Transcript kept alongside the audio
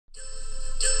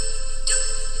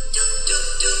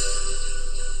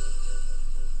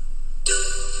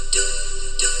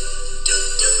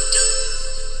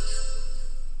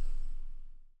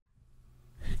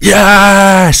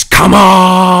Yes! Come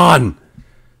on!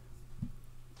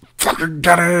 Fucking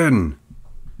get in!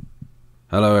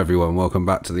 Hello everyone, welcome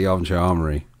back to the Armchair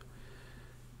Armory.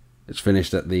 It's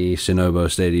finished at the Sinobo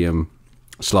Stadium,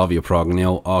 Slavia Prague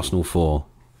 0, Arsenal 4.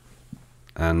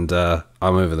 And I'm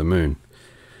over the moon.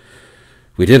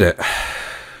 We did it.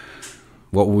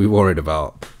 What were we worried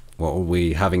about? What were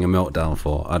we having a meltdown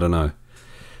for? I don't know.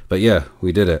 But yeah,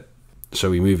 we did it. So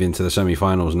we move into the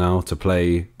semi-finals now to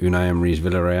play Unail Emery's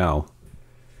Villareal.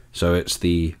 So it's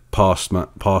the past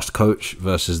coach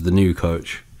versus the new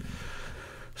coach.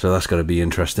 So that's going to be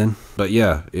interesting. But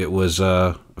yeah, it was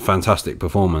a fantastic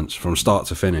performance from start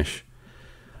to finish.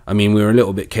 I mean, we were a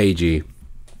little bit cagey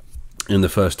in the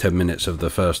first 10 minutes of the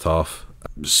first half.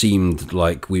 Seemed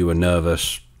like we were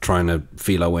nervous, trying to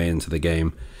feel our way into the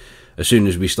game. As soon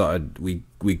as we started, we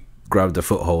grabbed a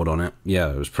foothold on it.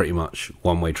 Yeah, it was pretty much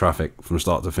one-way traffic from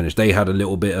start to finish. They had a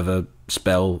little bit of a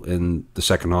spell in the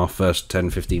second half, first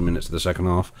 10-15 minutes of the second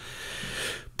half,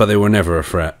 but they were never a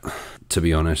threat, to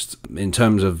be honest. In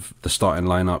terms of the starting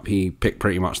lineup, he picked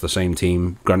pretty much the same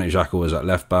team. Granit Xhaka was at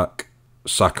left back.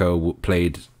 Saka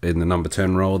played in the number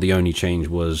 10 role. The only change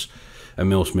was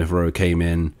Emil Smith-Rowe came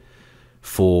in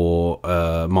for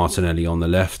Martinelli on the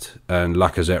left, and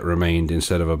Lacazette remained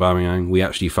instead of Aubameyang. We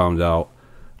actually found out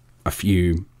a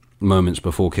few moments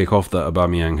before kickoff that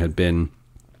Aubameyang had been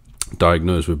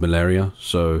diagnosed with malaria,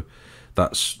 so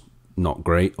that's not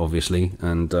great, obviously,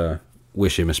 and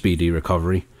wish him a speedy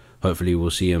recovery. Hopefully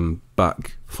we'll see him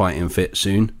back fighting fit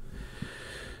soon.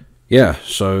 Yeah,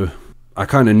 so I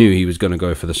kind of knew he was going to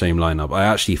go for the same lineup. I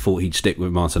actually thought he'd stick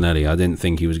with Martinelli. I didn't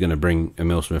think he was going to bring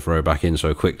Emil Smith-Rowe back in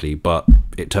so quickly, but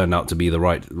it turned out to be the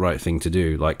right thing to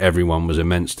do. Like, everyone was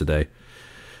immense today.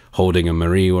 Holding and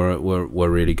Marie were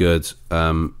really good.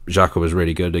 Xhaka was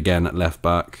really good again at left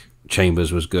back.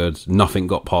 Chambers was good. Nothing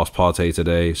got past Partey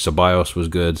today. Ceballos was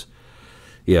good.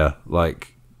 Yeah,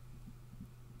 like,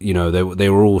 you know, they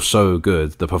were all so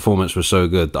good. The performance was so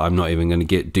good that I'm not even going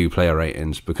to do player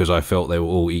ratings because I felt they were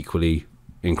all equally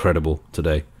incredible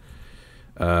today.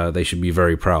 They should be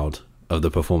very proud of the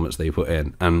performance they put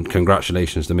in. And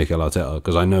congratulations to Mikel Areta,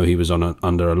 because I know he was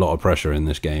under a lot of pressure in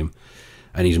this game,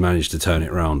 and he's managed to turn it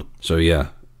around. So yeah,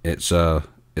 it's a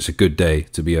good day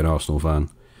to be an Arsenal fan.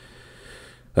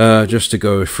 Just to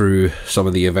go through some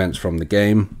of the events from the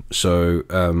game. So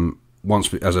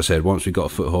as I said, once we got a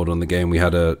foothold on the game, we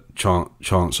had a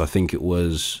chance. I think it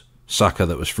was Saka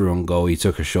that was through on goal. He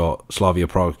took a shot. Slavia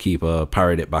Prague keeper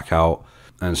parried it back out,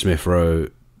 and Smith-Rowe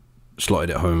slotted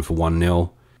it home for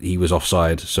 1-0. He was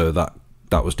offside, so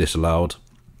that was disallowed.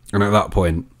 And at that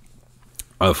point,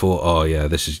 I thought, oh yeah,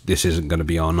 this isn't going to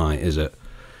be our night, is it?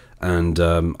 And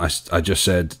I just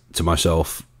said to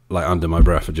myself, like under my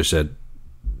breath, I just said,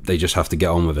 they just have to get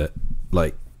on with it.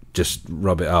 Like, just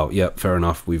rub it out. Yep, fair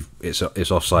enough.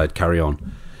 It's offside. Carry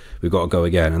on. We've got to go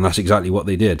again, and that's exactly what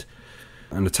they did.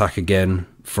 An attack again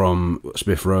from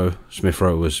Smith-Rowe.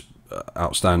 Smith-Rowe was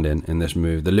outstanding in this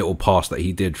move. The little pass that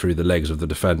he did through the legs of the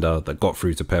defender that got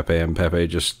through to Pepe, and Pepe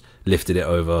just lifted it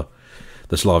over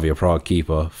the Slavia Prague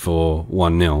keeper for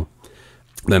 1-0.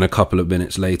 Then a couple of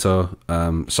minutes later,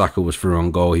 Saka was through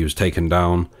on goal. He was taken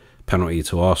down. Penalty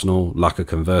to Arsenal. Laka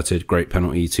converted. Great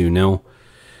penalty, 2-0.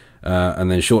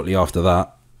 And then shortly after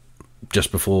that,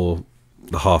 just before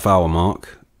the half-hour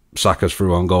mark, Saka's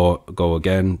through on goal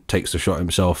again. Takes the shot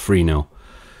himself, 3-0.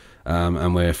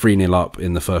 And we're 3-0 up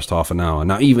in the first half an hour.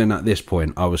 Now, even at this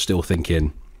point, I was still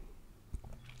thinking,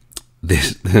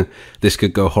 this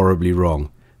could go horribly wrong.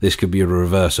 This could be a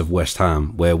reverse of West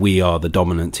Ham, where we are the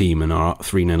dominant team and are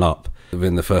 3-0 up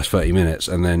within the first 30 minutes.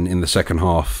 And then in the second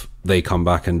half, they come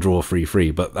back and draw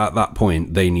 3-3. But at that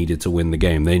point, they needed to win the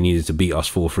game. They needed to beat us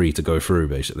 4-3 to go through,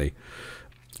 basically.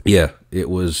 Yeah,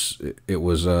 it was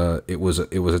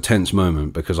a tense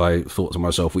moment, because I thought to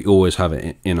myself, we always have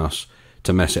it in us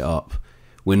to mess it up.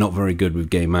 We're not very good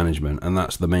with game management, and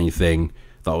that's the main thing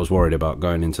that I was worried about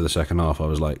going into the second half. I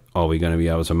was like, are we going to be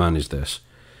able to manage this?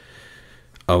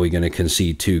 Are we going to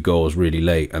concede 2 goals really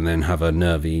late and then have a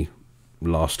nervy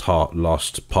last part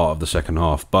of the second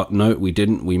half? But no, we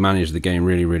didn't. We managed the game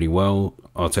really, really well.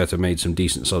 Arteta made some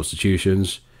decent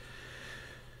substitutions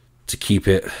to keep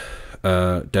it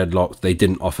deadlocked. They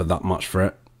didn't offer that much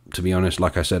threat, to be honest.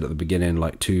 Like I said at the beginning,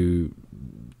 like 15,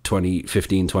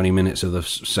 20 minutes of the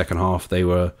second half, they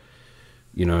were,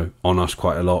 you know, on us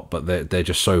quite a lot, but they're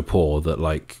just so poor that,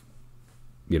 like,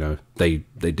 you know, they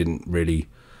didn't really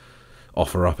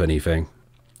offer up anything.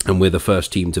 And we're the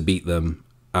first team to beat them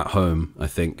at home, I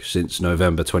think, since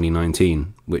November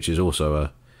 2019, which is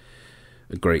also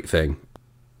a great thing.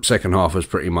 Second half was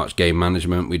pretty much game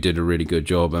management. We did a really good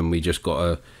job, and we just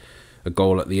got a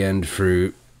goal at the end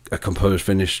through a composed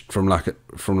finish from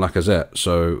Lacazette.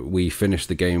 So we finished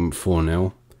the game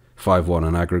 4-0, 5-1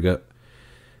 on aggregate,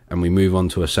 and we move on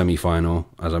to a semi-final,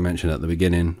 as I mentioned at the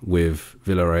beginning, with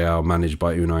Villareal managed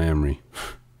by Unail Emery.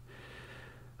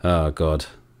 Oh God,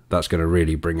 that's going to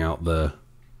really bring out the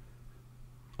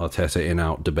Arteta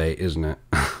in-out debate, isn't it?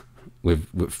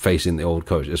 with facing the old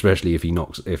coach, especially if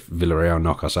Villareal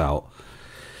knock us out.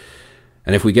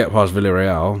 And if we get past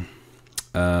Villareal,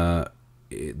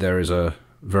 there is a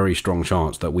very strong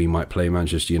chance that we might play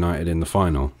Manchester United in the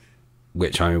final,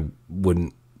 which I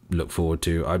wouldn't look forward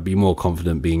to. I'd be more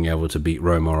confident being able to beat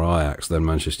Roma or Ajax than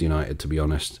Manchester United, to be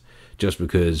honest, just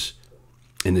because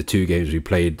in the 2 games we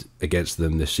played against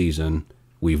them this season,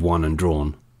 we've won and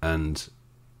drawn. And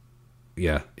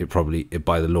yeah, it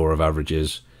by the law of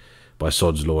averages, by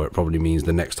Sod's law, it probably means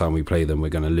the next time we play them we're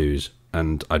going to lose,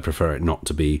 and I'd prefer it not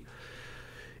to be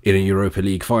in a Europa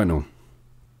League final.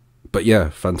 But yeah,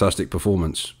 fantastic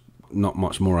performance. Not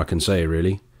much more I can say,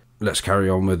 really. Let's carry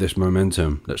on with this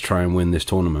momentum. Let's try and win this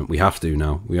tournament. We have to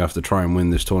now. We have to try and win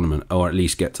this tournament, or at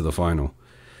least get to the final.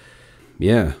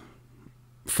 Yeah,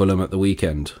 Fulham at the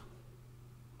weekend.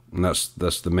 And that's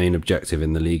the main objective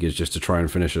in the league, is just to try and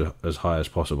finish as high as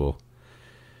possible.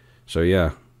 So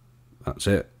yeah, that's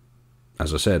it.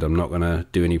 As I said, I'm not going to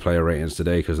do any player ratings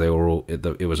today because they were all.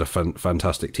 It was a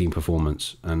fantastic team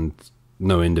performance, and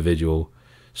no individual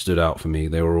stood out for me.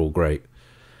 They were all great,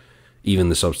 even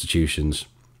the substitutions.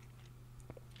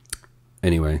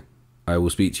 Anyway, I will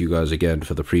speak to you guys again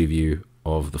for the preview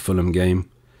of the Fulham game.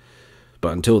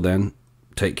 But until then,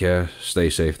 take care, stay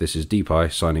safe. This is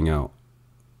Deepai signing out.